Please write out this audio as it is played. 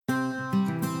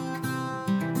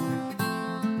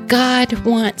God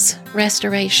wants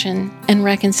restoration and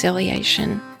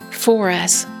reconciliation for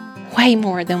us way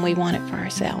more than we want it for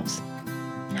ourselves.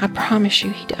 I promise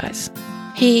you He does.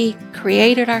 He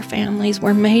created our families.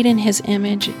 We're made in His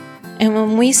image. And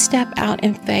when we step out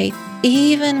in faith,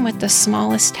 even with the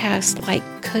smallest task like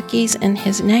cookies in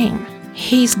His name,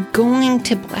 He's going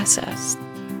to bless us.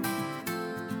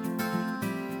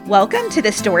 Welcome to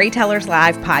the Storytellers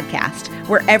Live podcast,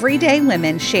 where everyday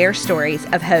women share stories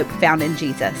of hope found in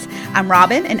Jesus. I'm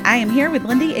Robin, and I am here with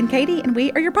Lindy and Katie, and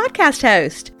we are your podcast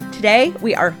host. Today,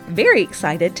 we are very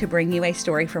excited to bring you a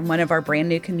story from one of our brand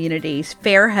new communities,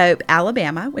 Fairhope,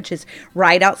 Alabama, which is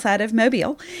right outside of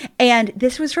Mobile. And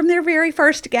this was from their very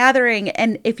first gathering.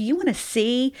 And if you want to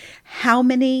see how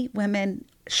many women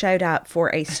showed up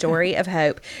for a story of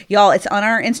hope, y'all, it's on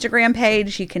our Instagram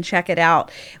page. You can check it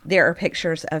out. There are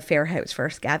pictures of Fairhope's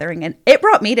first gathering, and it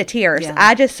brought me to tears. Yeah.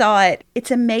 I just saw it.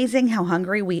 It's amazing how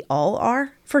hungry we all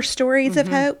are for stories of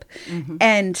hope.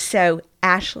 And so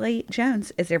Ashley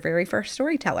Jones is their very first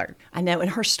storyteller. I know,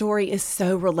 and her story is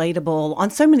so relatable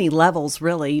on so many levels,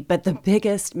 really, but the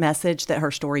biggest message that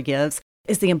her story gives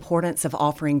is the importance of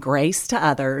offering grace to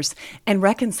others and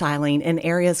reconciling in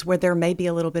areas where there may be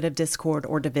a little bit of discord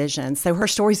or division. So her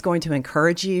story is going to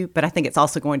encourage you, but I think it's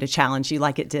also going to challenge you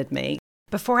like it did me.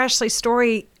 Before Ashley's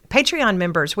story, Patreon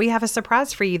members, we have a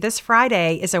surprise for you. This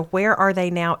Friday is a Where Are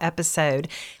They Now episode.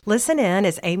 Listen in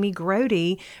as Amy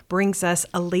Grody brings us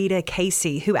Alita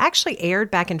Casey, who actually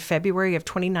aired back in February of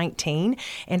 2019,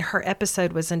 and her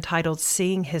episode was entitled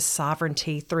Seeing His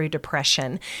Sovereignty Through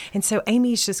Depression. And so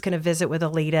Amy's just going to visit with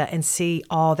Alita and see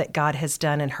all that God has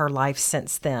done in her life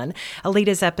since then.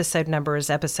 Alita's episode number is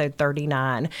episode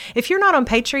 39. If you're not on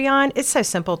Patreon, it's so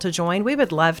simple to join. We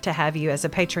would love to have you as a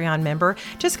Patreon member.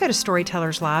 Just go to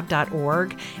storytellerslive.org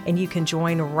and you can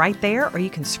join right there, or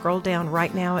you can scroll down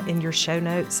right now in your show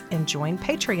notes and join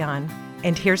Patreon.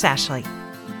 And here's Ashley.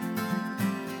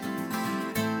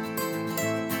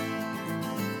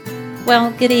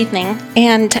 Well, good evening.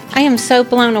 And I am so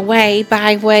blown away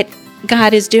by what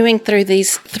God is doing through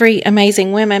these three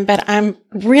amazing women, but I'm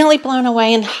really blown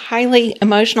away and highly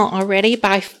emotional already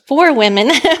by four women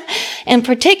in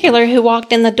particular who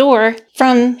walked in the door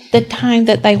from the time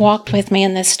that they walked with me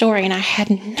in this story, and I had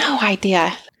no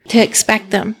idea to expect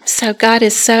them. So God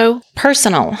is so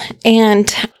personal,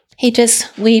 and He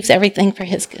just weaves everything for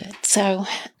His good. So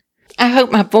I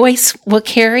hope my voice will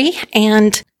carry,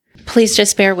 and please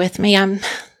just bear with me. I'm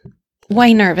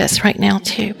way nervous right now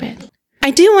too, but I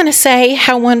do want to say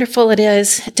how wonderful it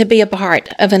is to be a part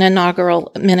of an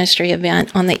inaugural ministry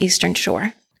event on the Eastern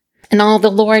Shore. And all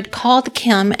the Lord called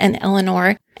Kim and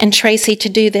Eleanor and Tracy to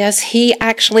do this. He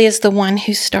actually is the one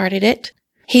who started it.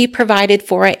 He provided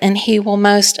for it, and He will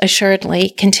most assuredly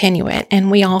continue it.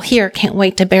 And we all here can't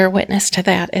wait to bear witness to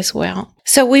that as well.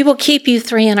 So we will keep you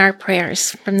three in our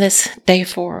prayers from this day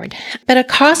forward. But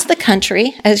across the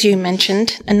country, as you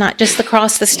mentioned, and not just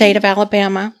across the state of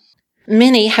Alabama,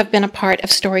 many have been a part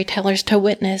of Storytellers to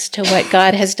witness to what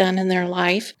God has done in their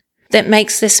life that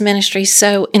makes this ministry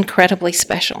so incredibly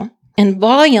special. And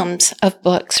volumes of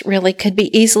books really could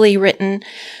be easily written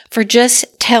for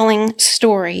just telling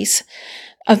stories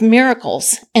of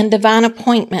miracles and divine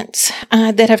appointments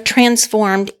that have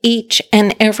transformed each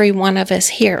and every one of us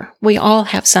here. We all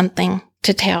have something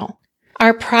to tell.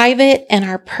 Our private and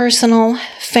our personal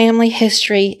family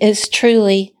history is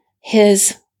truly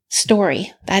His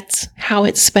story. That's how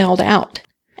it's spelled out.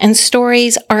 And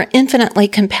stories are infinitely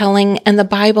compelling, and the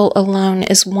Bible alone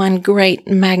is one great,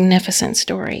 magnificent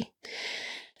story.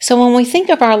 So when we think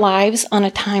of our lives on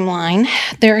a timeline,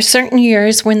 there are certain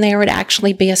years when there would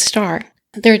actually be a start.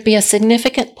 There would be a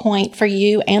significant point for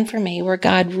you and for me where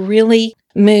God really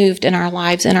moved in our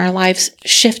lives, and our lives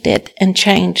shifted and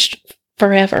changed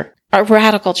forever. A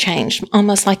radical change,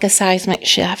 almost like a seismic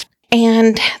shift.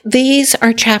 And these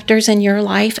are chapters in your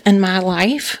life and my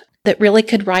life that really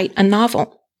could write a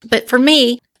novel. But for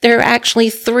me, there are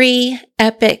actually three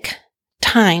epic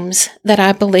times that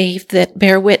I believe that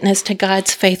bear witness to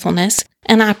God's faithfulness.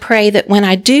 And I pray that when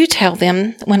I do tell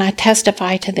them, when I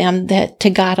testify to them, that to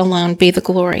God alone be the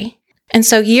glory. And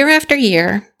so year after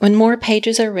year, when more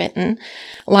pages are written,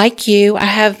 like you, I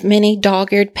have many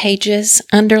dog-eared pages,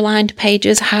 underlined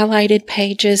pages, highlighted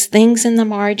pages, things in the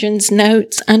margins,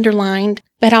 notes, underlined.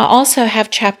 But I also have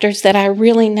chapters that I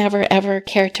really never, ever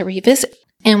care to revisit.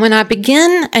 And when I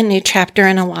begin a new chapter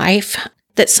in a life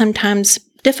that's sometimes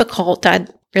difficult, I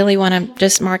really want to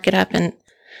just mark it up and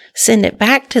send it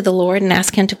back to the Lord and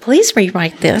ask Him to please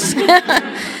rewrite this.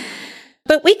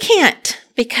 But we can't,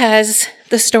 because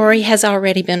the story has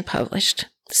already been published.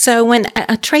 So when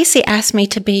Tracy asked me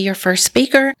to be your first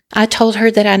speaker, I told her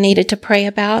that I needed to pray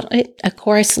about it. Of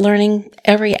course, learning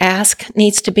every ask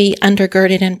needs to be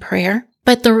undergirded in prayer.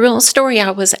 But the real story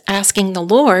I was asking the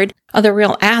Lord, or the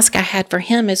real ask I had for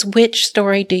him, is which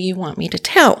story do you want me to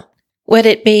tell? Would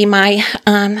it be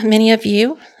many of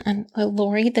you, and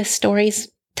Lori, this story's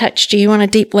touched you on a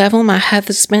deep level, my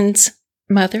husband's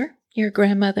mother, your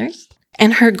grandmother's?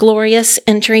 And her glorious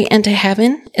entry into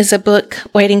heaven is a book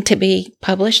waiting to be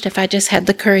published if I just had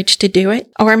the courage to do it.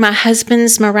 Or my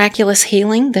husband's miraculous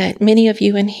healing that many of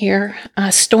you in here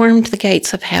stormed the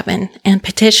gates of heaven and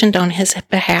petitioned on his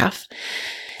behalf.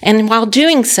 And while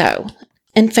doing so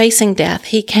and facing death,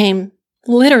 he came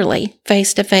literally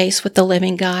face to face with the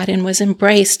living God and was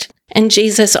embraced in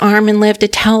Jesus' arm and lived to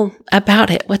tell about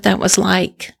it, what that was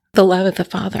like, the love of the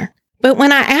Father. But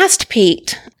when I asked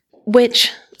Pete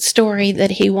which story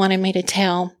that he wanted me to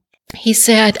tell, he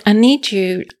said, I need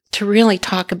you to really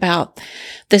talk about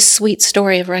this sweet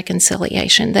story of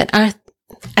reconciliation that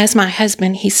as my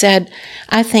husband, he said,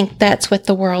 I think that's what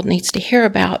the world needs to hear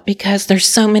about because there's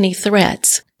so many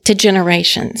threats to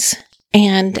generations.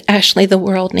 And actually, the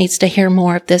world needs to hear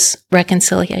more of this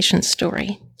reconciliation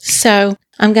story. So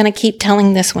I'm going to keep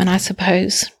telling this one, I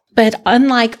suppose. But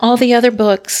unlike all the other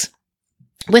books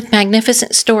with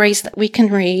magnificent stories that we can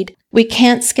read, we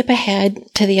can't skip ahead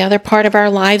to the other part of our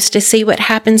lives to see what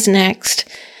happens next.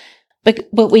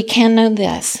 But we can know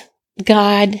this.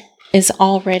 God is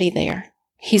already there.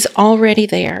 He's already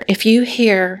there. If you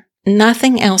hear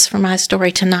nothing else from my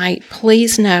story tonight,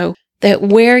 please know that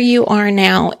where you are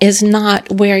now is not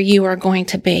where you are going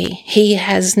to be. He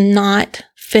has not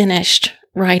finished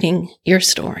writing your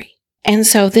story. And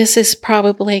so this is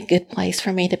probably a good place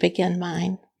for me to begin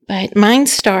mine. But mine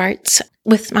starts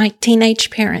with my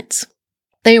teenage parents.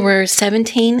 They were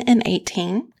 17 and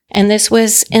 18, and this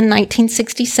was in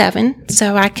 1967,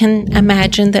 so I can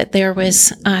imagine that there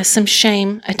was some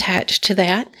shame attached to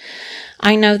that.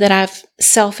 I know that I've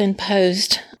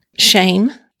self-imposed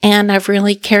shame, and I've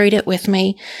really carried it with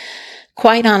me,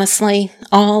 quite honestly,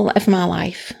 all of my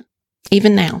life,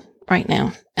 even now, right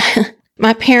now.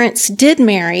 My parents did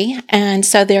marry, and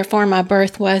so therefore my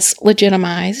birth was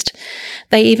legitimized.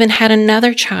 They even had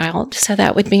another child, so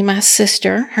that would be my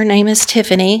sister. Her name is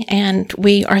Tiffany, and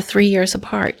we are 3 years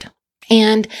apart.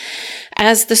 And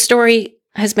as the story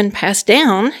has been passed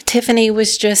down, Tiffany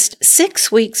was just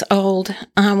 6 weeks old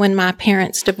when my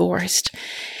parents divorced.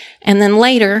 And then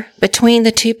later, between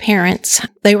the two parents,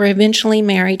 they were eventually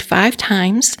married 5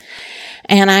 times,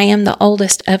 and I am the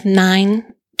oldest of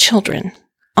 9 children.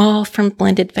 All from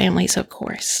blended families, of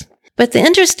course. But the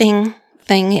interesting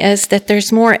thing is that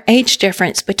there's more age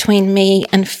difference between me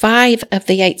and 5 of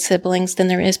the 8 siblings than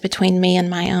there is between me and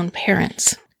my own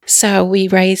parents. So we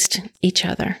raised each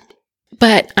other.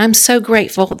 But I'm so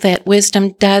grateful that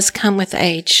wisdom does come with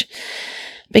age,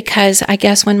 because I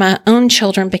guess when my own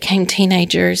children became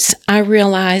teenagers, I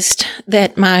realized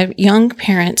that my young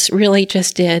parents really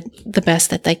just did the best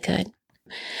that they could.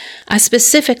 I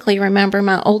specifically remember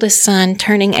my oldest son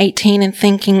turning 18 and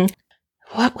thinking,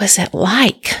 what was it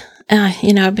like?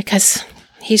 Because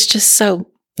he's just so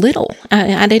little.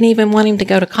 I didn't even want him to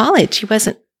go to college. He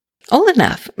wasn't old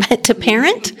enough to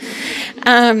parent.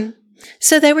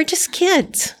 So they were just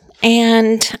kids.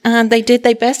 And they did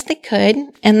the best they could,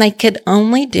 and they could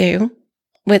only do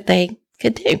what they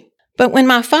could do. But when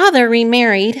my father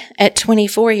remarried at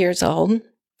 24 years old,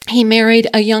 he married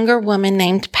a younger woman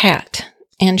named Pat.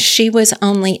 And she was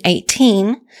only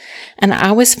 18, and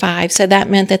I was 5, so that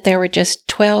meant that there were just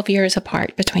 12 years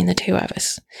apart between the two of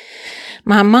us.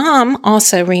 My mom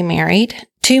also remarried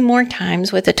 2 more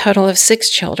times with a total of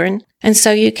 6 children, and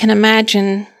so you can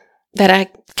imagine that I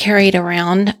carried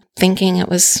around thinking it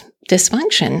was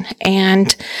dysfunction,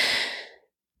 and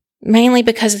mainly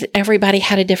because everybody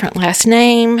had a different last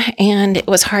name, and it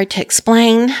was hard to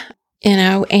explain,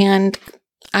 and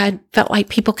I felt like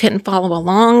people couldn't follow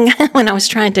along when I was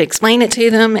trying to explain it to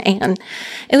them, and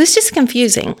it was just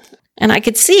confusing, and I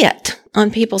could see it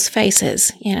on people's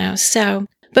faces,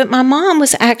 But my mom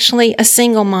was actually a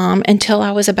single mom until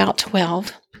I was about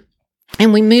 12,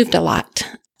 and we moved a lot,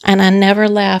 and I never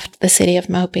left the city of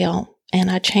Mobile,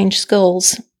 and I changed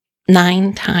schools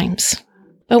 9 times.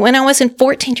 But when I was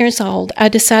 14 years old, I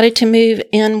decided to move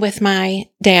in with my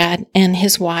dad and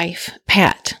his wife,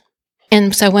 Pat.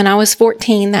 And so when I was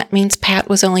 14, that means Pat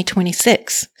was only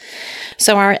 26.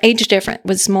 So our age difference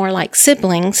was more like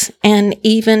siblings, and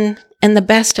even in the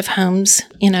best of homes,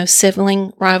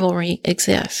 sibling rivalry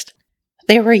exists.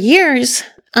 There were years,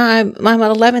 my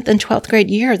 11th and 12th grade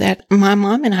year, that my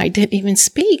mom and I didn't even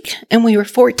speak, and we were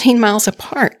 14 miles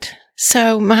apart.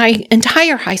 So my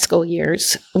entire high school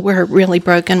years were really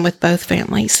broken with both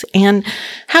families. And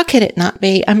how could it not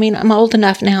be? I mean, I'm old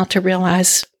enough now to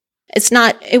realize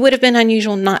it would have been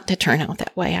unusual not to turn out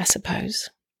that way, I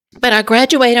suppose. But I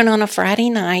graduated on a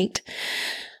Friday night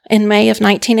in May of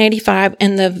 1985,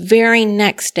 and the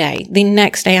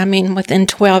next day, I mean, within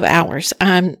 12 hours,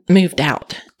 I moved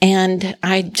out. And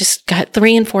I just got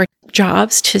 3 and 4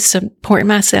 jobs to support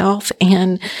myself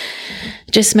and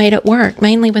just made it work,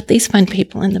 mainly with these fun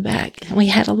people in the back. We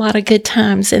had a lot of good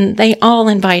times, and they all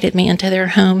invited me into their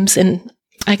homes. And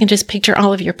I can just picture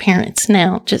all of your parents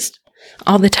now, just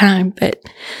all the time, but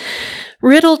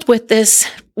riddled with this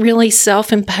really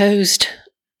self-imposed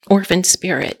orphan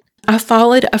spirit. I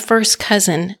followed a first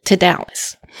cousin to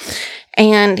Dallas,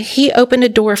 and he opened a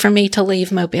door for me to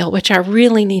leave Mobile, which I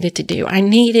really needed to do. I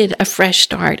needed a fresh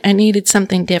start. I needed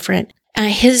something different.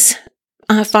 His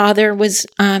father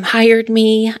hired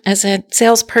me as a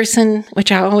salesperson,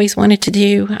 which I always wanted to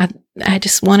do. I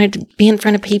just wanted to be in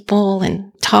front of people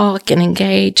and talk and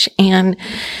engage. And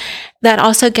that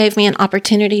also gave me an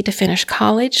opportunity to finish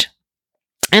college.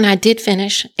 And I did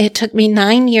finish. It took me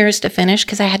 9 years to finish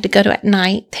because I had to go to at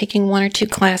night, taking 1 or 2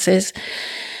 classes.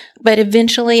 But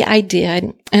eventually I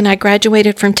did. And I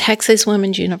graduated from Texas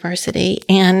Women's University.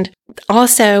 And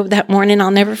also that morning,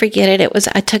 I'll never forget it.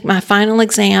 I took my final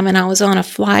exam, and I was on a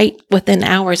flight within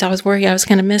hours. I was worried I was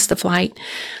going to miss the flight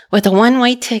with a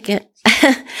one-way ticket.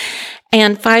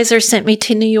 And Pfizer sent me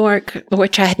to New York,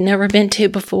 which I had never been to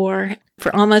before,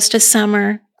 for almost a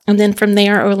summer. And then from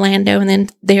there, Orlando, and then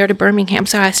there to Birmingham.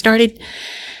 So I started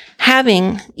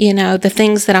having, the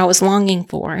things that I was longing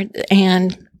for.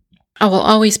 And I will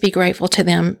always be grateful to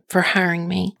them for hiring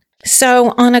me.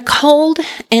 So on a cold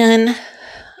and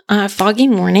foggy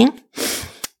morning,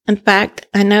 in fact,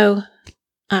 I know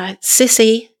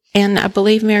Sissy and I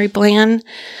believe Mary Bland,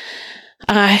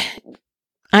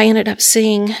 I ended up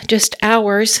seeing just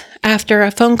hours after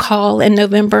a phone call in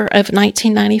November of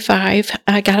 1995.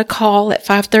 I got a call at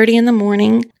 5:30 in the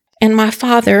morning, and my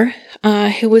father,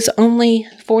 who was only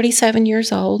 47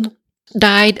 years old,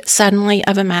 died suddenly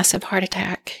of a massive heart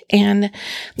attack. And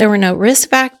there were no risk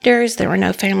factors. There were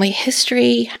no family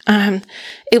history.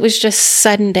 It was just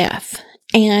sudden death.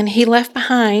 And he left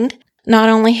behind not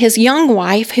only his young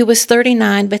wife, who was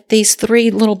 39, but these 3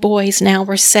 little boys now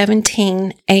were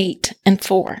 17, 8, and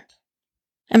 4.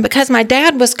 And because my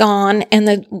dad was gone and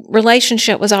the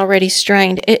relationship was already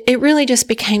strained, it really just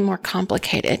became more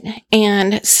complicated.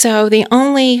 And so the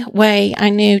only way I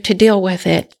knew to deal with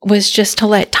it was just to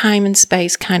let time and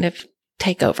space kind of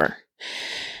take over.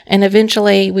 And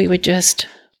eventually we would just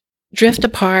drift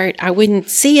apart. I wouldn't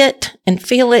see it and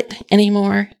feel it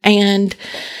anymore. And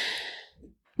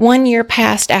 1 year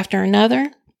passed after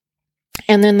another,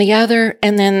 and then the other,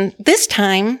 and then this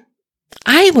time,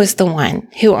 I was the one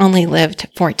who only lived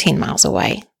 14 miles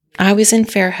away. I was in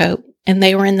Fairhope, and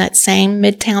they were in that same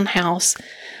Midtown house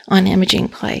on Imogene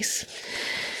Place.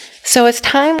 So as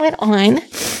time went on,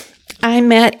 I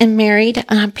met and married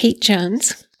Pete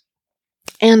Jones.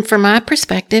 And from my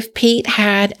perspective, Pete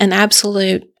had an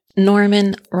absolute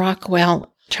Norman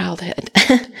Rockwell childhood.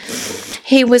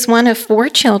 He was one of 4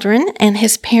 children, and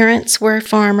his parents were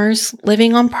farmers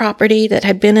living on property that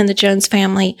had been in the Jones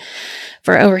family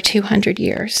for over 200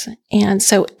 years. And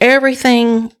so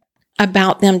everything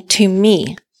about them to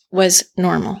me was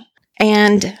normal.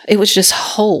 And it was just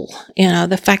whole.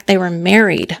 The fact they were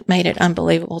married made it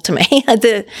unbelievable to me.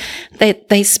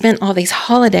 They spent all these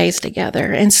holidays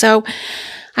together. And so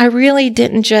I really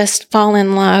didn't just fall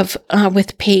in love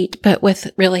with Pete, but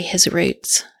with really his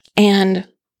roots. And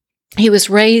he was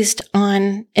raised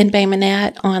in Bay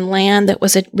Minette on land that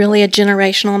was really a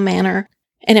generational manor.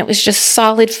 And it was just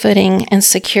solid footing and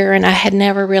secure. And I had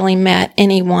never really met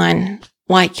anyone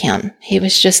like him. He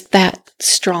was just that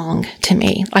strong to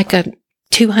me, like a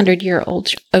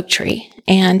 200-year-old oak tree.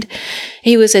 And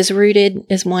he was as rooted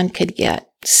as one could get.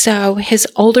 So his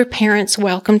older parents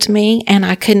welcomed me, and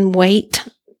I couldn't wait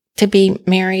to be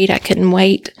married. I couldn't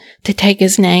wait to take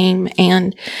his name.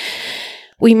 And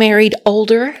we married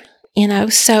older,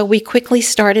 so we quickly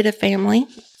started a family.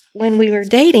 When we were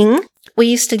dating, we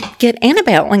used to get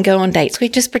Annabelle and go on dates.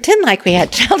 We'd just pretend like we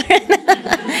had children.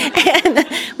 And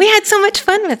we had so much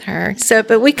fun with her.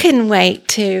 But we couldn't wait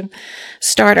to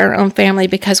start our own family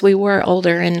because we were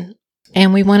older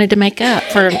and we wanted to make up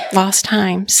for lost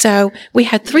time. So we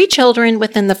had 3 children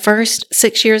within the first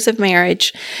 6 years of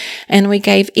marriage, and we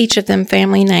gave each of them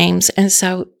family names. And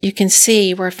so you can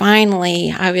see where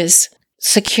finally I was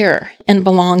secure and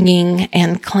belonging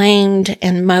and claimed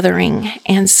and mothering.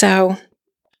 And so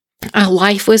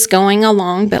Life was going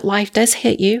along, but life does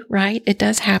hit you, right? It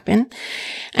does happen.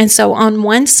 And so on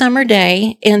one summer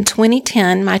day in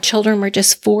 2010, my children were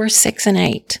just 4, 6, and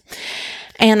 8.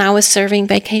 And I was serving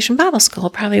Vacation Bible School,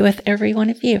 probably with every one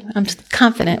of you. I'm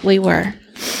confident we were.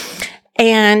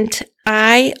 And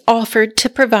I offered to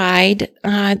provide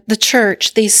the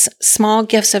church these small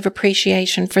gifts of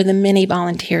appreciation for the many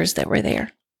volunteers that were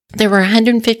there. There were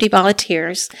 150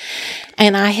 volunteers,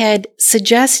 and I had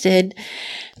suggested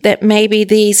that maybe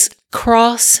these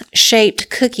cross-shaped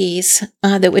cookies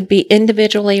that would be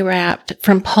individually wrapped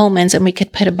from Pullman's, and we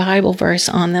could put a Bible verse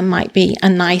on them, might be a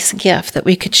nice gift that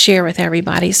we could share with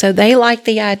everybody. So they liked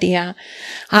the idea.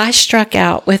 I struck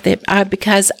out with it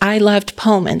because I loved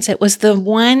Pullman's. It was the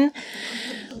one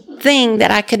thing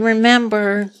that I could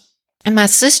remember. And my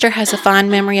sister has a fond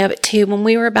memory of it too. When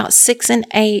we were about 6 and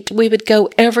 8, we would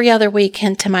go every other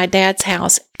weekend to my dad's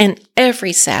house. And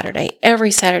every Saturday,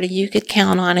 you could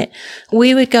count on it,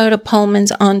 we would go to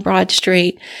Pullman's on Broad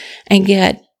Street and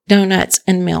get donuts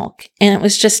and milk. And it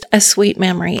was just a sweet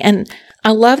memory. And I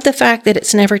love the fact that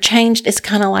it's never changed. It's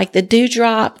kind of like the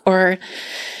Dewdrop or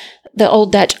the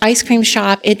old Dutch ice cream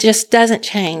shop. It just doesn't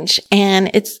change. And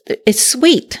it's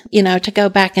sweet, to go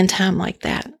back in time like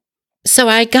that. So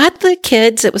I got the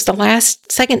kids. It was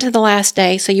second to the last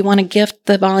day. So you want to gift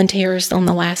the volunteers on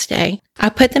the last day. I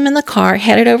put them in the car,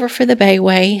 headed over for the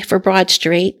Bayway for Broad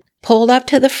Street, pulled up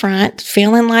to the front,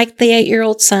 feeling like the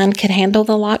 8-year-old son could handle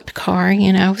the locked car,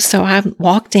 So I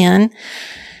walked in,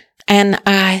 and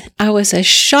I was as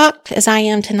shocked as I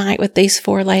am tonight with these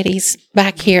 4 ladies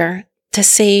back here to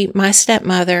see my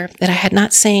stepmother that I had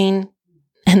not seen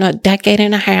in a decade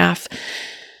and a half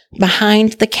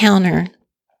behind the counter.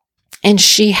 And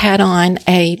she had on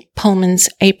a Pullman's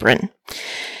apron.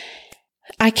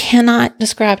 I cannot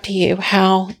describe to you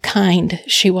how kind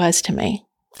she was to me.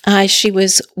 She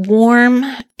was warm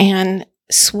and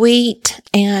sweet,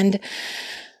 and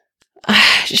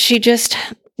she just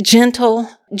gentle,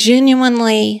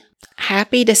 genuinely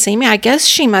happy to see me. I guess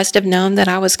she must have known that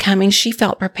I was coming. She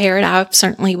felt prepared. I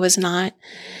certainly was not.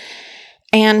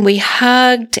 And we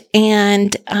hugged,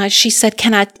 and she said,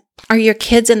 are your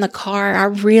kids in the car? I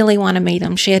really want to meet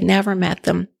them. She had never met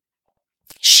them.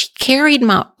 She carried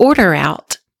my order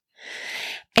out,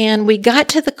 and we got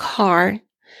to the car.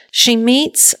 She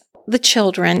meets the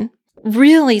children,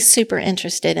 really super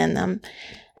interested in them.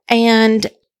 And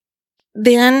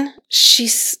then she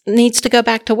needs to go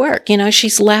back to work.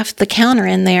 She's left the counter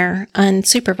in there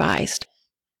unsupervised.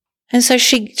 And so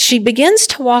she begins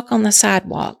to walk on the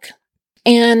sidewalk,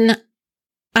 and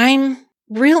I'm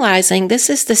realizing this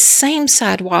is the same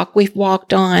sidewalk we've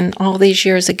walked on all these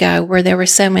years ago where there were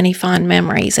so many fond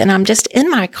memories. And I'm just in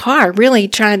my car really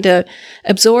trying to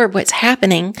absorb what's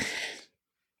happening.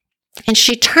 And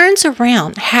she turns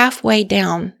around halfway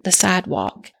down the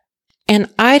sidewalk. And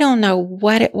I don't know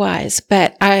what it was,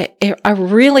 but I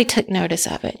really took notice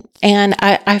of it. And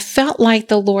I felt like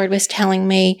the Lord was telling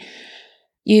me,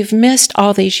 you've missed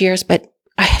all these years, but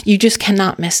you just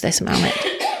cannot miss this moment.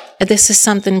 This is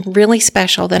something really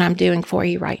special that I'm doing for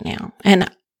you right now.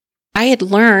 And I had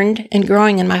learned in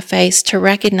growing in my faith to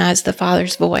recognize the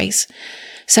Father's voice.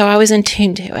 So I was in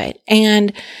tune to it.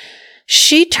 And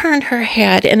she turned her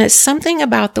head, and it's something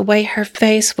about the way her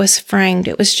face was framed.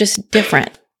 It was just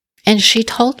different. And she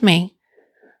told me,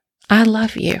 I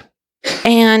love you.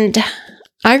 And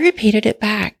I repeated it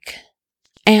back.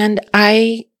 And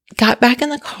I got back in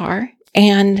the car,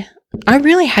 and I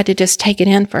really had to just take it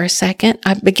in for a second.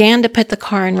 I began to put the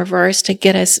car in reverse to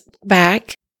get us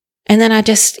back. And then I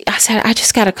said, I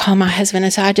just got to call my husband.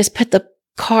 And so I just put the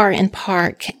car in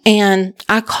park, and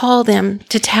I called him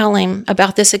to tell him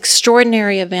about this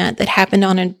extraordinary event that happened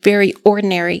on a very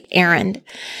ordinary errand.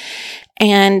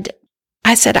 And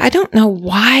I said, I don't know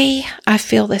why I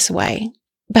feel this way,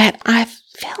 but I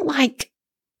feel like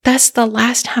that's the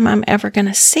last time I'm ever going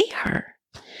to see her.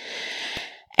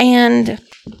 And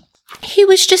he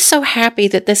was just so happy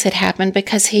that this had happened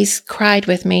because he's cried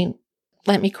with me.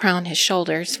 Let me cry on his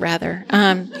shoulders, rather.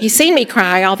 He's seen me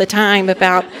cry all the time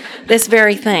about this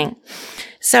very thing.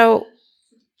 So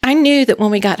I knew that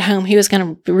when we got home, he was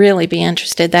going to really be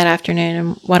interested that afternoon in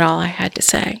what all I had to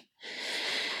say.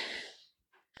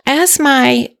 As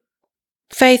my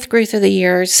faith grew through the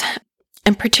years,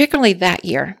 and particularly that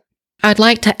year, I'd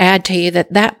like to add to you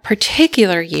that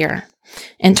particular year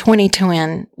in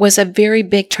 2010 was a very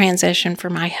big transition for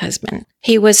my husband.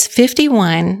 He was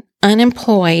 51,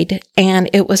 unemployed, and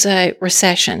it was a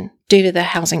recession due to the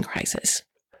housing crisis.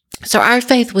 So our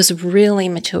faith was really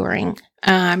maturing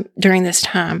during this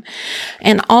time.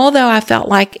 And although I felt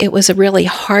like it was a really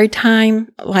hard time,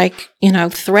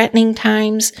 threatening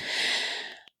times,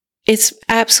 It's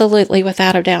absolutely,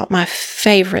 without a doubt, my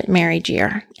favorite marriage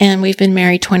year. And we've been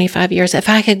married 25 years. If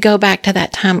I could go back to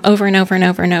that time over and over and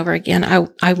over and over again,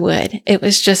 I would. It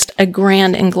was just a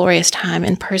grand and glorious time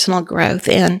in personal growth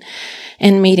and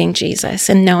meeting Jesus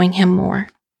and knowing him more.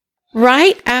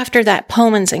 Right after that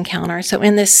Pullman's encounter, so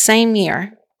in this same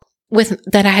year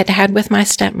that I had with my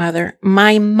stepmother,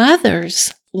 my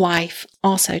mother's life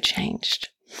also changed.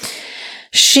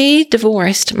 She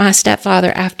divorced my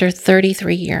stepfather after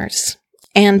 33 years.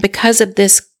 And because of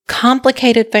this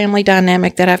complicated family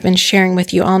dynamic that I've been sharing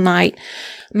with you all night,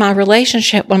 my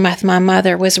relationship with my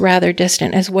mother was rather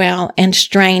distant as well and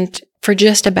strained for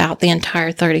just about the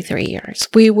entire 33 years.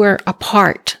 We were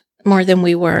apart more than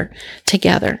we were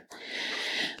together.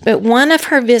 But one of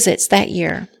her visits that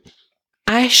year,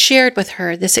 I shared with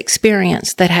her this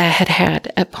experience that I had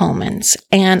had at Pullman's,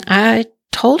 and I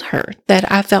told her that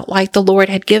I felt like the Lord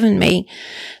had given me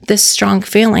this strong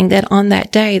feeling that on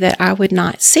that day that I would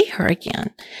not see her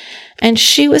again. And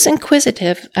she was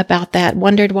inquisitive about that,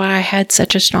 wondered why I had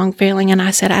such a strong feeling. And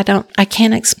I said, I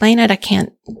can't explain it. I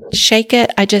can't shake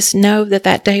it. I just know that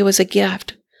that day was a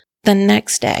gift. The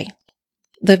next day,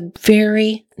 the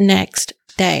very next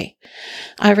day,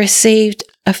 I received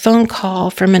a phone call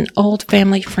from an old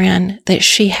family friend that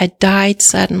she had died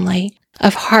suddenly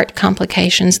of heart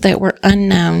complications that were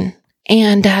unknown.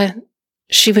 And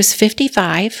she was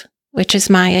 55, which is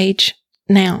my age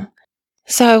now.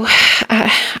 So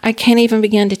I can't even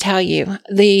begin to tell you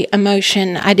the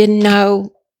emotion. I didn't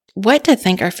know what to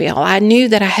think or feel. I knew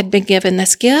that I had been given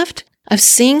this gift of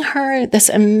seeing her, this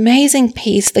amazing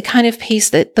peace, the kind of peace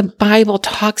that the Bible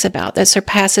talks about that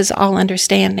surpasses all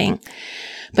understanding.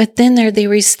 But then there were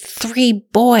these 3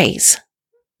 boys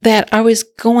that I was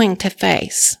going to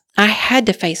face. I had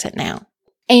to face it now.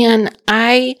 And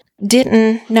I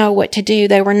didn't know what to do.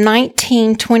 They were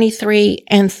 19, 23,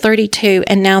 and 32,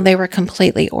 and now they were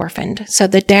completely orphaned. So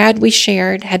the dad we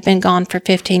shared had been gone for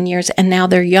 15 years, and now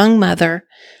their young mother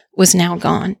was now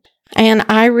gone. And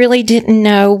I really didn't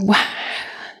know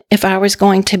if I was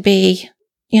going to be,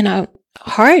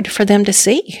 hard for them to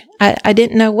see. I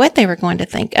didn't know what they were going to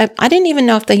think. I didn't even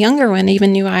know if the younger one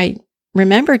even knew I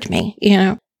remembered me,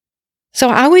 So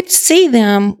I would see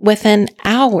them within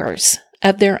hours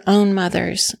of their own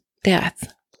mother's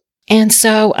death. And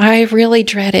so I really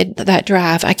dreaded that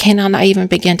drive. I cannot even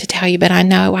begin to tell you, but I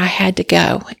know I had to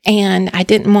go. And I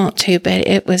didn't want to, but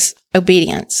it was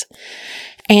obedience.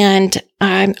 And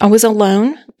I was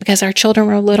alone because our children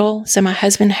were little, so my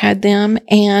husband had them.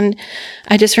 And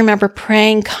I just remember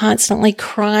praying constantly,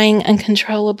 crying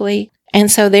uncontrollably. And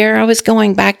so there I was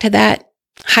going back to that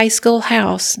high school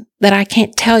house that I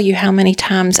can't tell you how many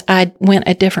times I went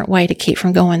a different way to keep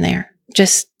from going there,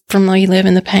 just from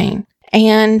reliving the pain.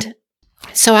 And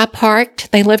so I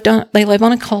parked. They live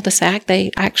on a cul-de-sac.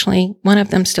 One of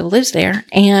them still lives there.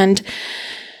 And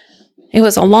it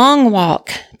was a long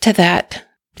walk to that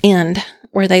end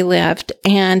where they lived.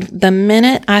 And the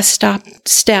minute I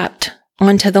stepped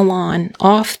onto the lawn,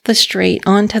 off the street,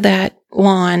 onto that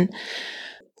lawn,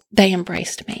 they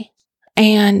embraced me.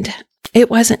 And it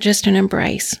wasn't just an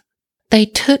embrace. They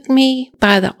took me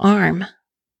by the arm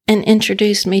and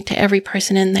introduced me to every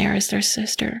person in there as their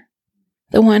sister,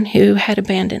 the one who had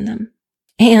abandoned them.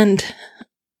 And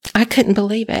I couldn't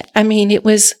believe it. I mean, it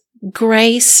was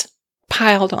grace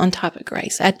piled on top of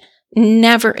grace. I'd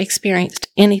never experienced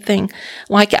anything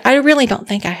like it. I really don't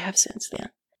think I have since then.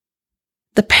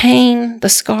 The pain, the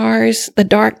scars, the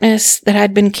darkness that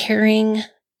I'd been carrying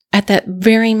at that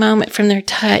very moment from their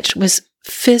touch was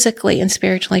physically and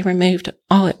spiritually removed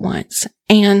all at once.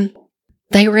 And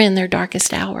they were in their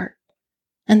darkest hour.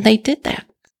 And they did that.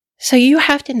 So you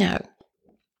have to know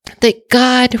that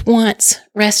God wants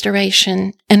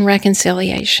restoration and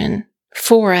reconciliation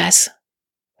for us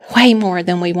way more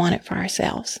than we want it for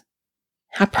ourselves.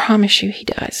 I promise you He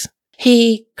does.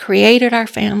 He created our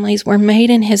families. We're made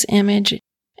in His image.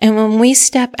 And when we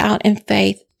step out in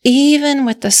faith, even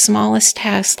with the smallest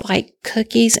tasks like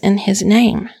cookies in His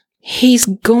name, He's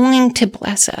going to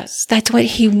bless us. That's what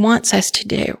He wants us to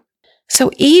do.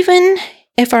 So even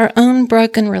if our own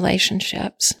broken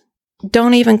relationships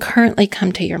don't even currently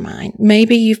come to your mind,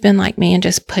 maybe you've been like me and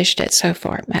just pushed it so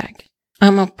far back.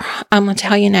 I'm going to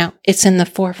tell you now, it's in the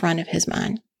forefront of His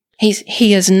mind.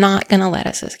 He is not going to let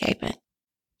us escape it.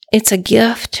 It's a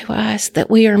gift to us that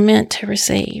we are meant to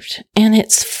receive. And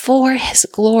it's for His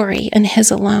glory and His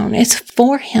alone. It's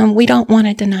for Him. We don't want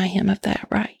to deny Him of that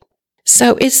right.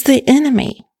 So it's the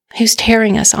enemy who's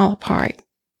tearing us all apart.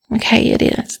 Okay, it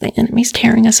is. The enemy's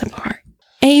tearing us apart.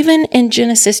 Even in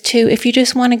Genesis 2, if you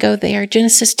just want to go there,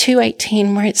 Genesis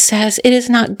 2:18, where it says, "It is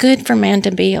not good for man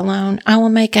to be alone. I will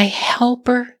make a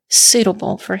helper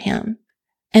suitable for him.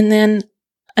 And then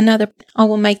another, I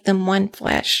will make them one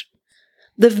flesh.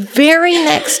 The very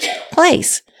next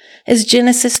place is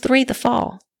Genesis 3, the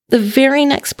fall. The very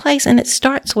next place. And it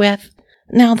starts with,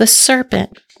 now the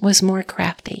serpent was more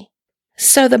crafty.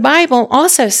 So the Bible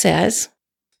also says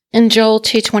in Joel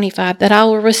 2:25 that I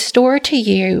will restore to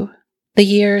you the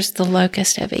years the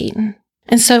locusts have eaten.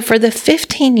 And so for the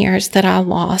 15 years that I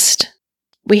lost,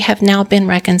 we have now been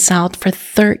reconciled for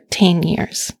 13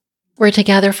 years. We're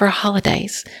together for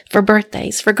holidays, for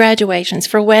birthdays, for graduations,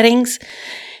 for weddings,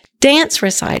 dance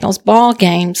recitals, ball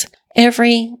games,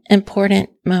 every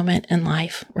important moment in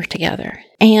life we're together.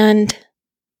 And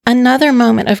another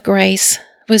moment of grace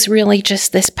was really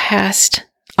just this past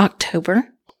October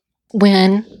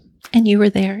when, and you were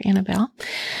there, Annabelle,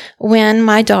 when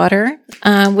my daughter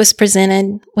was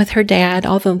presented with her dad.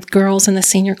 All the girls in the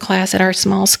senior class at our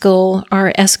small school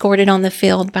are escorted on the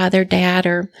field by their dad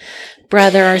or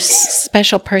brother or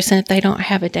special person if they don't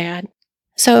have a dad.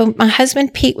 So my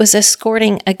husband Pete was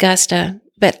escorting Augusta,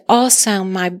 but also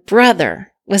my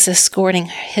brother was escorting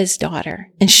his daughter.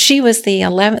 And she was the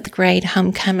 11th grade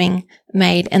homecoming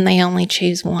maid, and they only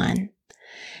choose one.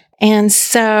 And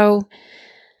so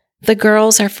the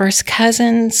girls are first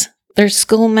cousins, they're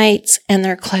schoolmates, and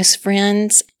they're close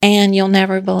friends. And you'll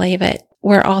never believe it,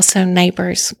 we're also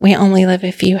neighbors. We only live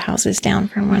a few houses down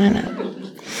from one another.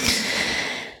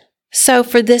 So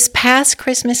for this past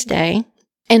Christmas Day,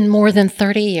 in more than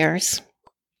 30 years,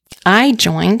 I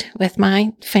joined with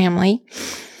my family,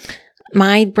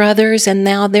 my brothers and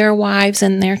now their wives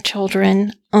and their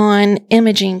children on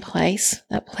Imaging Place,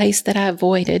 that place that I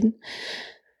avoided,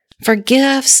 for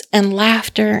gifts and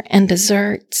laughter and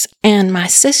desserts. And my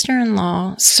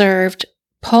sister-in-law served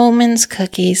Pullman's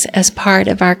cookies as part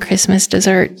of our Christmas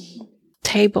dessert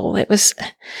table. It was,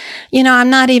 I'm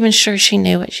not even sure she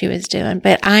knew what she was doing,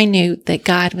 but I knew that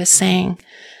God was saying,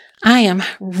 I am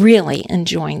really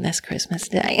enjoying this Christmas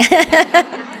day.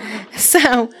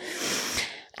 So,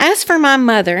 as for my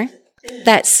mother,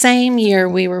 that same year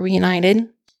we were reunited,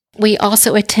 we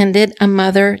also attended a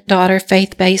mother-daughter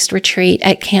faith-based retreat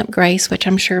at Camp Grace, which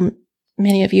I'm sure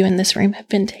many of you in this room have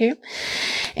been to,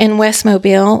 in West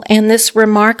Mobile. And this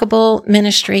remarkable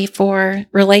ministry for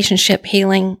relationship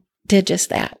healing did just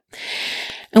that.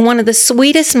 And one of the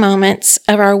sweetest moments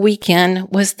of our weekend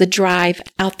was the drive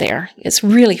out there. It's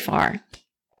really far.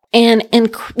 And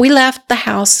we left the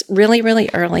house really, really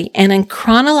early. And in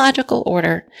chronological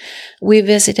order, we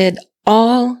visited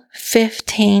all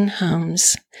 15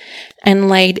 homes and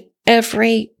laid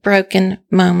every broken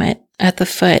moment at the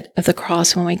foot of the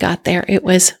cross when we got there. It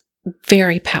was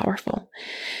very powerful.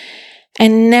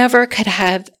 And never could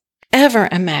have ever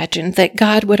imagined that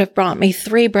God would have brought me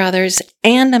 3 brothers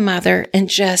and a mother in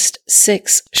just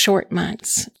 6 short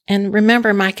months. And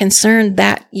remember, my concern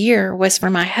that year was for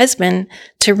my husband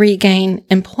to regain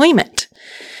employment.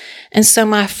 And so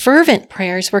my fervent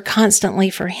prayers were constantly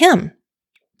for him.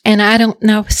 And I don't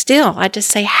know still, I just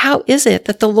say, how is it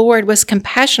that the Lord was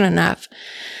compassionate enough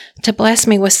to bless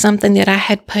me with something that I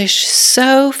had pushed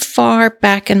so far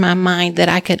back in my mind that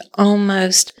I could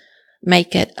almost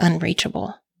make it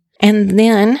unreachable? And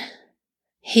then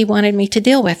he wanted me to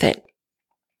deal with it.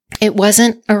 It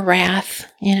wasn't a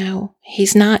wrath,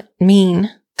 he's not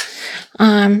mean.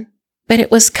 But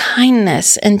it was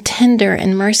kindness and tender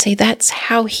and mercy. That's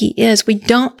how he is. We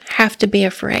don't have to be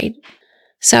afraid.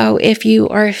 So if you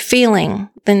are feeling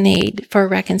the need for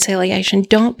reconciliation,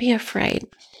 don't be afraid.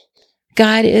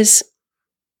 God is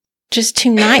just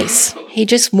too nice. He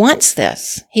just wants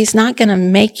this. He's not going to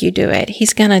make you do it.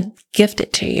 He's going to gift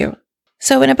it to you.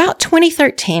 So in about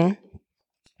 2013,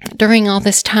 during all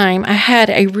this time, I had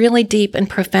a really deep and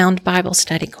profound Bible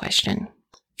study question.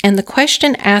 And the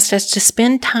question asked us to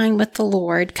spend time with the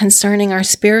Lord concerning our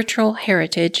spiritual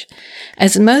heritage,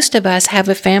 as most of us have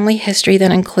a family history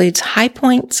that includes high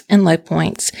points and low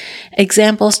points,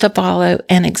 examples to follow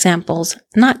and examples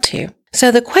not to.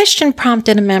 So the question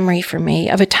prompted a memory for me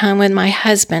of a time when my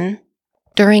husband,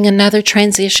 during another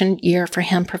transition year for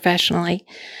him professionally,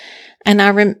 and I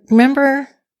remember,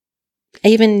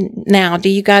 even now, do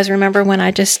you guys remember when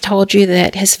I just told you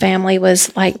that his family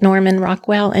was like Norman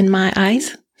Rockwell in my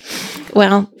eyes?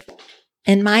 Well,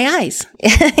 in my eyes.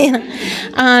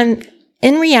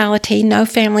 In reality, no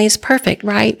family is perfect,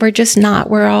 right? We're just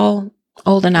not. We're all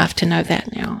old enough to know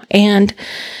that now. And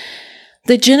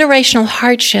the generational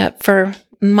hardship for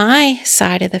my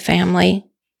side of the family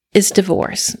is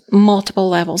divorce, multiple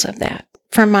levels of that.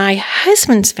 For my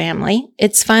husband's family,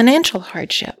 it's financial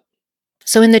hardship.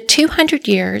 So in the 200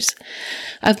 years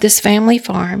of this family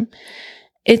farm,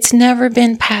 it's never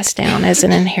been passed down as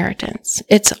an inheritance.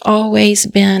 It's always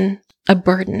been a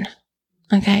burden.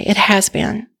 Okay, it has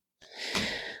been.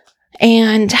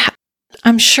 And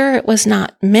I'm sure it was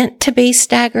not meant to be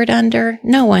staggered under.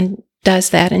 No one does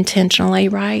that intentionally,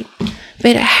 right?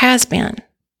 But it has been.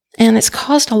 And it's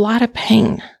caused a lot of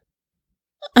pain.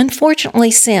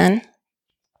 Unfortunately, sin,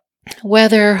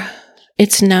 whether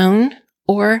it's known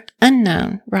or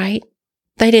unknown, right?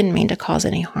 They didn't mean to cause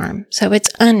any harm, so it's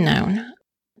unknown.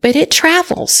 But it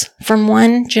travels from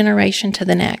one generation to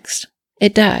the next.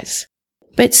 It does.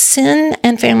 But sin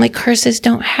and family curses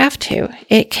don't have to.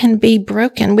 It can be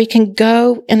broken. We can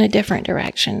go in a different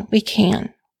direction. We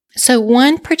can. So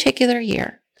one particular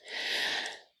year,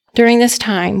 during this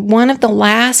time, one of the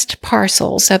last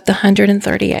parcels of the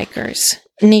 130 acres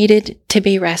needed to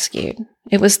be rescued.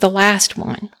 It was the last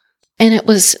one. And it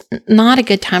was not a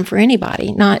good time for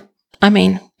anybody.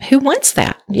 Who wants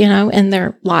that, in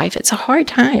their life? It's a hard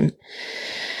time.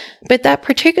 But that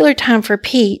particular time for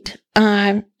Pete,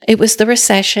 it was the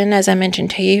recession, as I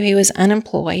mentioned to you. He was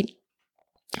unemployed.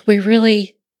 We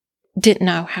really didn't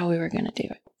know how we were going to do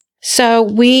it. So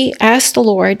we asked the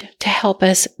Lord to help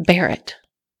us bear it,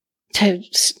 to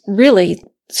really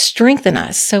strengthen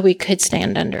us so we could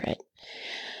stand under it.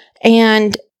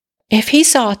 And if He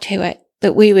saw to it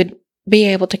that we would be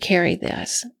able to carry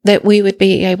this, that we would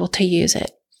be able to use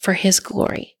it for His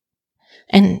glory.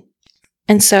 And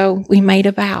so we made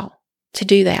a vow to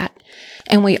do that.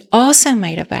 And we also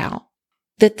made a vow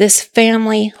that this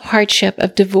family hardship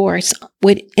of divorce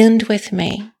would end with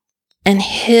me, and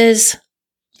his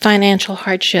financial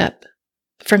hardship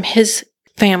from his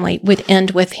family would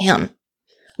end with him.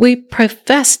 We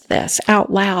professed this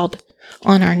out loud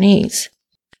on our knees.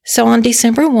 So on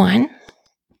December 1,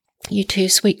 you two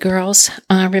sweet girls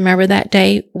remember that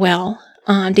day well.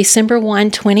 On December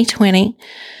 1, 2020,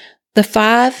 the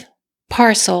 5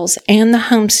 parcels and the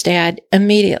homestead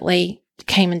immediately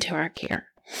came into our care.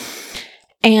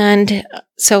 And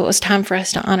so it was time for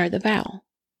us to honor the vow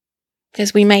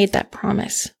because we made that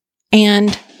promise.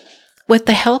 And with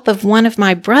the help of one of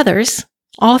my brothers,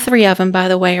 all 3 of them, by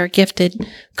the way, are gifted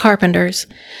carpenters,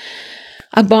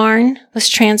 a barn was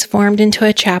transformed into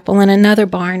a chapel and another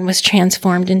barn was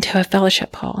transformed into a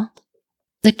fellowship hall.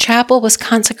 The chapel was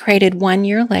consecrated 1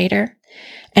 year later,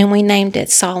 and we named it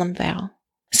Solemn Vow.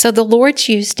 So the Lord's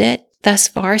used it thus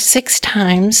far 6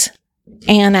 times,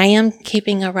 and I am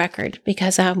keeping a record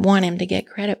because I want Him to get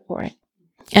credit for it.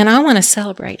 And I want to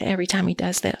celebrate every time He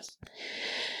does this.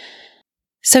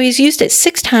 So He's used it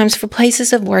 6 times for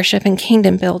places of worship and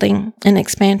kingdom building and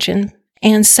expansion.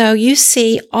 And so you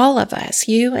see, all of us,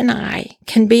 you and I,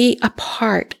 can be a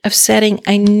part of setting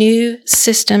a new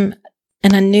system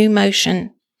and a new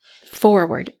motion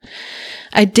forward,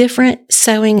 a different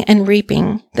sowing and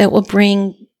reaping that will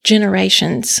bring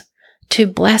generations to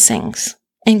blessings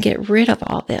and get rid of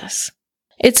all this.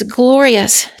 It's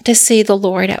glorious to see the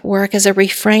Lord at work as a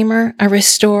reframer, a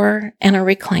restorer, and a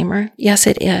reclaimer. Yes,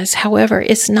 it is. However,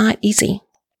 it's not easy.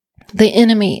 The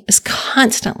enemy is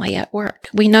constantly at work.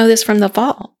 We know this from the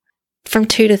fall, from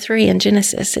 2 to 3 in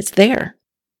Genesis. It's there.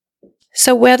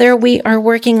 So whether we are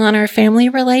working on our family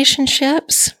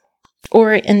relationships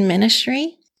or in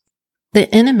ministry, the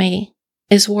enemy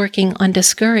is working on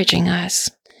discouraging us.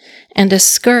 And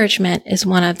discouragement is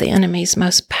one of the enemy's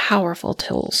most powerful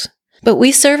tools. But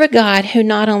we serve a God who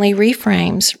not only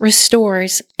reframes,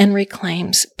 restores, and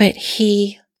reclaims, but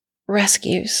He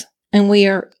rescues. And we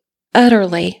are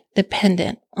utterly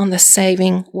dependent on the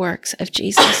saving works of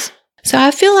Jesus. So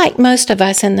I feel like most of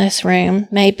us in this room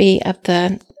may be of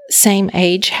the same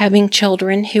age, having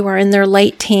children who are in their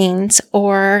late teens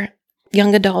or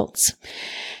young adults.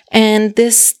 And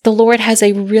the Lord has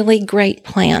a really great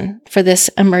plan for this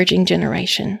emerging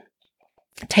generation,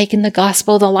 taking the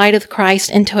gospel, the light of Christ,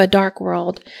 into a dark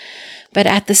world. But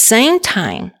at the same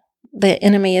time, the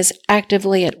enemy is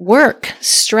actively at work,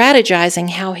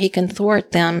 strategizing how he can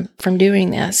thwart them from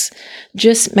doing this,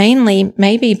 just mainly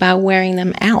maybe by wearing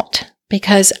them out,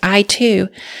 because I too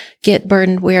get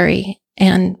burdened, weary,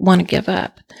 and want to give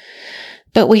up.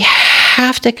 But we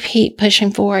have to keep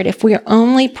pushing forward. If we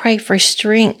only pray for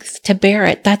strength to bear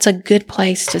it, that's a good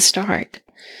place to start.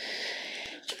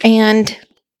 And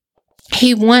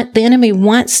the enemy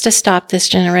wants to stop this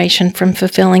generation from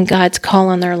fulfilling God's call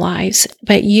on their lives.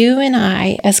 But you and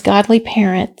I, as godly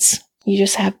parents, you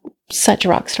just have such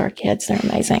rock star kids. They're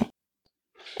amazing.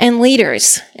 And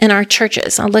leaders in our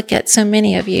churches. I look at so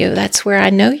many of you. That's where I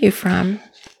know you from.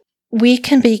 We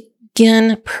can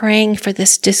begin praying for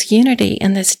this disunity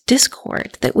and this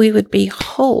discord, that we would be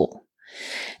whole.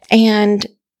 And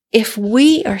if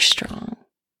we are strong,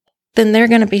 then they're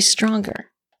going to be stronger.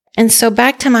 And so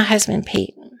back to my husband,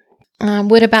 Pete.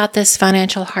 What about this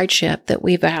financial hardship that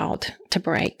we vowed to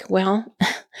break? Well,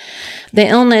 the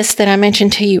illness that I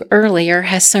mentioned to you earlier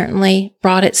has certainly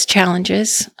brought its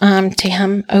challenges to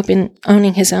him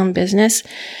owning his own business.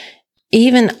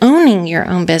 Even owning your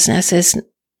own business is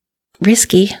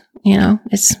risky.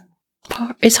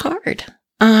 It's hard.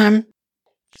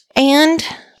 And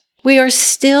we are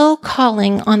still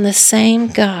calling on the same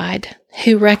God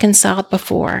who reconciled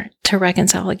before to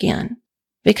reconcile again.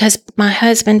 Because my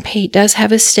husband, Pete, does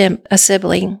have a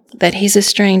sibling that he's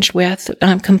estranged with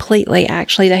completely.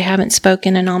 Actually, they haven't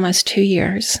spoken in almost 2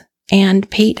 years. And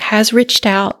Pete has reached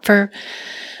out for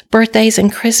birthdays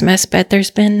and Christmas, but there's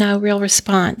been no real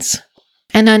response.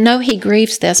 And I know he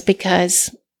grieves this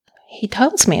because he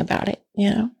tells me about it.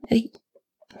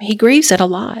 He grieves it a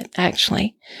lot,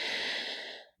 actually.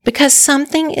 Because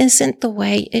something isn't the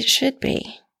way it should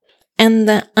be. And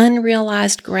the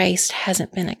unrealized grace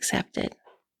hasn't been accepted.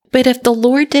 But if the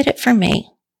Lord did it for me,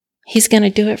 He's going to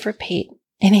do it for Pete,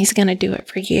 and He's going to do it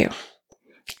for you.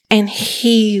 And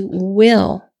He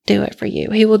will do it for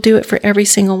you. He will do it for every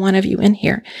single one of you in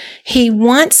here. He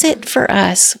wants it for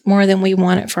us more than we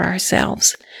want it for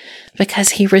ourselves, because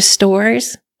He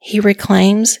restores, He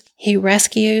reclaims, He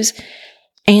rescues,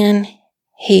 and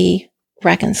He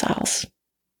reconciles.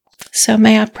 So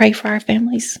may I pray for our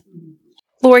families?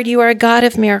 Lord, you are a God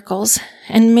of miracles,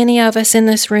 and many of us in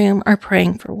this room are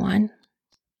praying for one.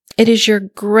 It is your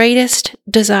greatest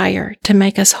desire to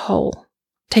make us whole,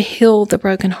 to heal the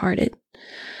brokenhearted.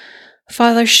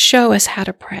 Father, show us how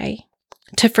to pray,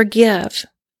 to forgive,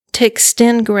 to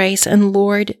extend grace, and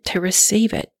Lord, to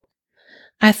receive it.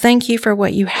 I thank you for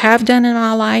what you have done in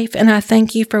my life, and I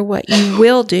thank you for what you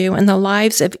will do in the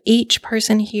lives of each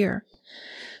person here,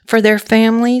 for their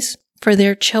families, for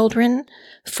their children,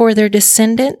 for their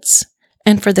descendants,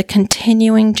 and for the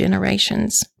continuing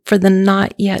generations, for the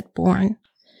not yet born.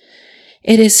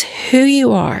 It is who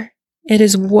you are, it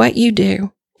is what you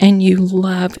do, and you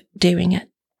love doing it.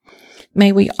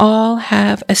 May we all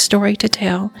have a story to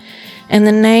tell, and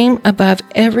the name above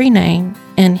every name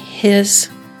in His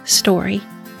story.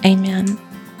 Amen.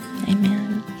 Amen.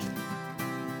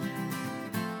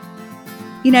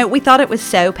 We thought it was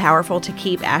so powerful to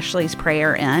keep Ashley's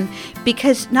prayer in,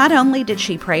 because not only did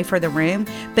she pray for the room,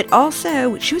 but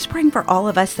also she was praying for all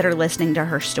of us that are listening to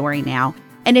her story now.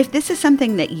 And if this is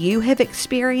something that you have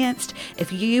experienced,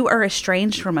 if you are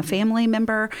estranged from a family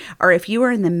member, or if you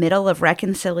are in the middle of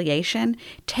reconciliation,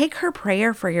 take her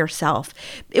prayer for yourself.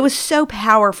 It was so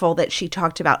powerful that she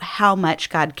talked about how much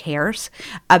God cares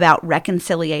about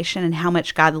reconciliation and how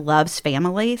much God loves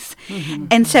families. Mm-hmm.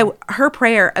 And so her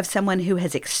prayer of someone who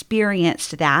has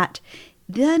experienced that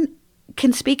then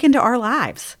can speak into our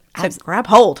lives. So grab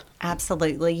hold.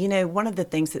 Absolutely. One of the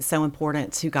things that's so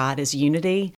important to God is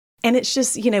unity. And it's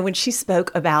just, when she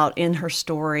spoke about in her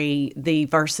story, the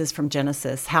verses from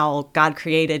Genesis, how God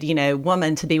created,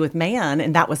 woman to be with man,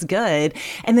 and that was good.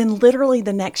 And then literally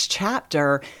the next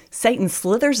chapter, Satan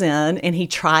slithers in and he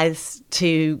tries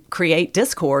to create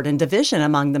discord and division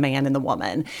among the man and the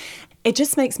woman. It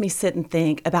just makes me sit and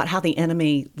think about how the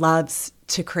enemy loves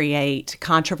to create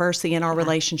controversy in our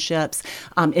relationships,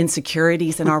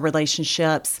 insecurities in our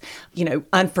relationships,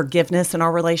 unforgiveness in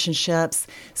our relationships.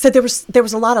 So there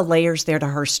was a lot of layers there to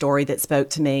her story that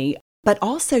spoke to me. But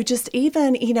also just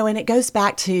even, and it goes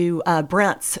back to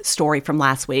Brent's story from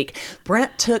last week.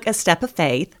 Brent took a step of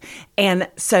faith. And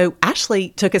so Ashley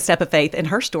took a step of faith in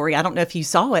her story. I don't know if you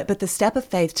saw it, but the step of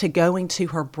faith to going to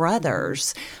her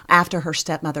brothers after her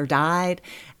stepmother died.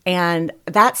 And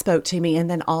that spoke to me. And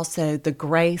then also the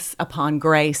grace upon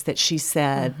grace that she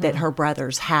said that her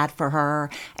brothers had for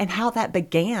her, and how that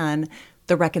began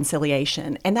the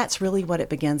reconciliation. And that's really what it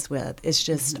begins with, is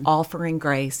just offering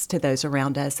grace to those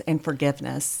around us and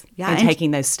forgiveness and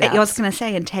taking those steps. I was going to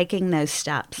say, and taking those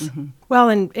steps. Mm-hmm. Well,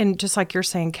 and just like you're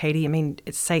saying, Katie,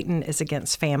 Satan is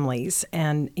against families.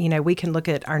 And, we can look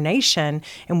at our nation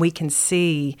and we can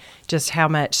see just how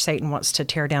much Satan wants to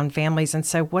tear down families. And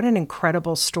so what an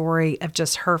incredible story of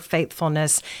just her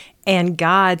faithfulness and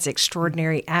God's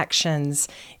extraordinary actions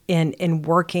in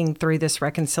working through this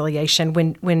reconciliation.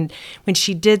 When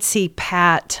she did see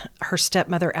Pat, her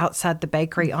stepmother, outside the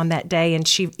bakery on that day, and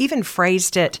she even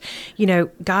phrased it,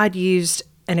 God used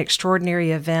an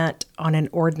extraordinary event on an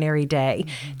ordinary day.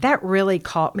 Mm-hmm. That really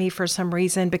caught me for some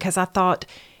reason, because I thought,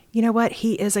 you know what?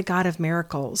 He is a God of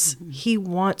miracles. Mm-hmm. He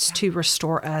wants to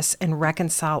restore us and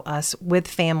reconcile us with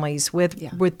families,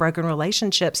 with broken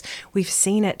relationships. We've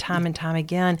seen it time and time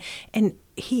again. And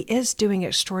he is doing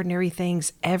extraordinary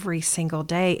things every single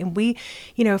day. And we,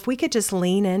 if we could just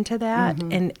lean into that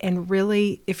and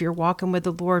really, if you're walking with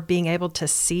the Lord, being able to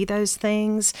see those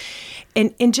things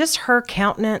and just her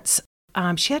countenance,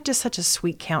 she had just such a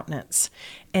sweet countenance.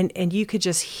 And you could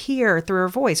just hear through her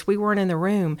voice. We weren't in the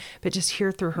room, but just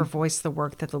hear through her voice the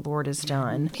work that the Lord has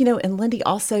done. And Lindy,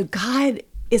 also, God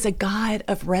is a God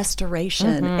of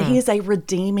restoration. He is a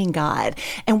redeeming God.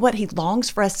 And what he longs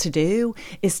for us to do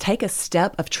is take a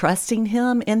step of trusting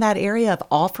him in that area of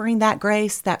offering that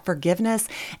grace, that forgiveness.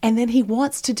 And then he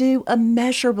wants to do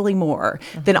immeasurably more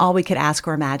than all we could ask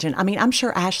or imagine. I mean, I'm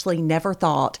sure Ashley never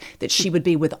thought that she would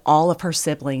be with all of her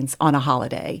siblings on a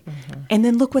holiday. And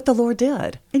then look what the Lord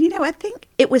did. And I think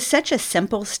it was such a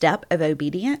simple step of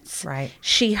obedience. Right.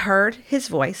 She heard his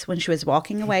voice when she was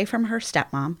walking away from her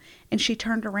stepmom, and she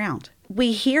turned around.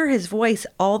 We hear his voice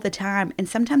all the time, and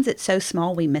sometimes it's so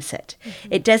small we miss it.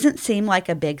 It doesn't seem like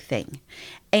a big thing.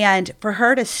 And for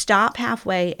her to stop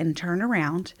halfway and turn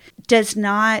around does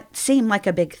not seem like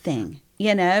a big thing,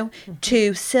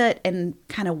 to sit and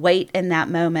kind of wait in that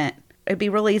moment. It'd be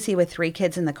real easy with 3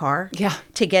 kids in the car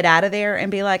to get out of there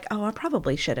and be like, oh, I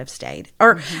probably should have stayed.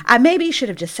 Or I maybe should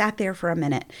have just sat there for a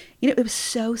minute. It was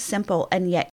so simple, and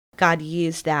yet God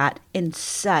used that in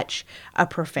such a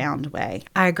profound way.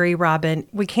 I agree, Robin.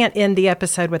 We can't end the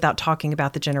episode without talking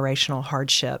about the generational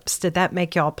hardships. Did that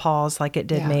make y'all pause like it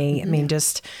did me? I mean,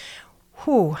 just...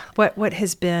 what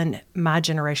has been my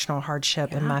generational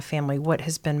hardship in my family, what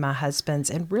has been my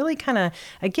husband's, and really kind of,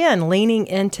 again, leaning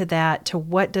into that to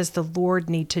what does the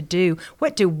Lord need to do?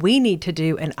 What do we need to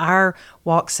do in our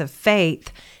walks of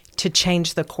faith to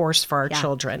change the course for our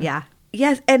children? Yeah.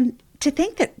 Yes. And to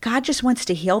think that God just wants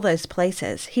to heal those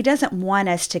places. He doesn't want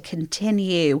us to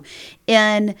continue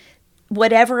in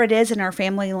whatever it is in our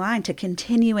family line, to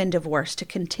continue in divorce, to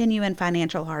continue in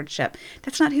financial hardship.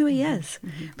 That's not who he is,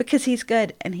 because he's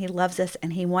good and he loves us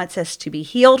and he wants us to be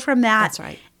healed from that. That's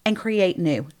right. And create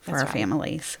new for That's our right.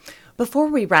 families. Before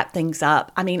we wrap things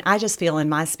up, I mean, I just feel in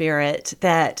my spirit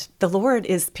that the Lord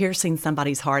is piercing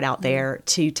somebody's heart out there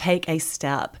to take a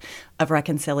step of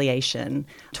reconciliation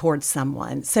towards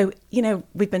someone. So,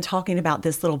 we've been talking about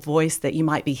this little voice that you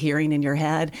might be hearing in your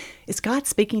head. Is God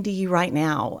speaking to you right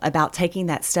now about taking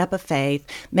that step of faith,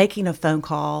 making a phone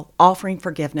call, offering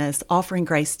forgiveness, offering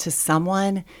grace to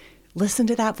someone? Listen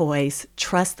to that voice,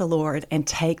 trust the Lord, and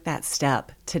take that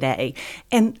step today.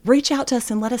 And reach out to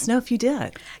us and let us know if you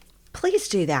did. Please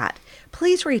do that.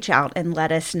 Please reach out and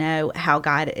let us know how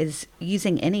God is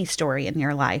using any story in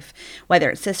your life, whether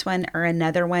it's this one or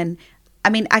another one. I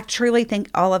mean, I truly think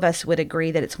all of us would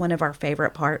agree that it's one of our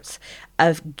favorite parts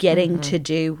of getting to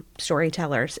do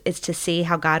Storytellers is to see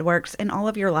how God works in all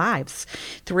of your lives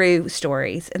through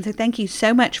stories. And so thank you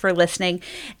so much for listening.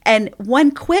 And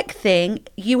one quick thing,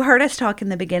 you heard us talk in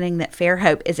the beginning that Fair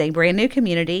Hope is a brand new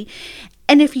community.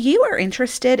 And if you are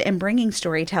interested in bringing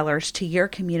Storytellers to your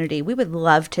community, we would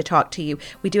love to talk to you.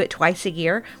 We do it twice a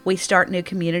year. We start new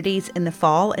communities in the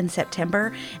fall in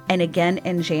September and again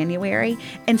in January.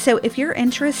 And so if you're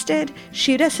interested,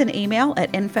 shoot us an email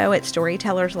at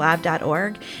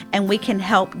info@storytellerslive.org and we can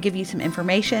help give you some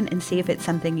information and see if it's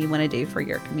something you want to do for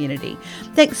your community.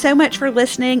 Thanks so much for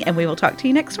listening, and we will talk to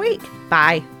you next week.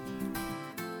 Bye.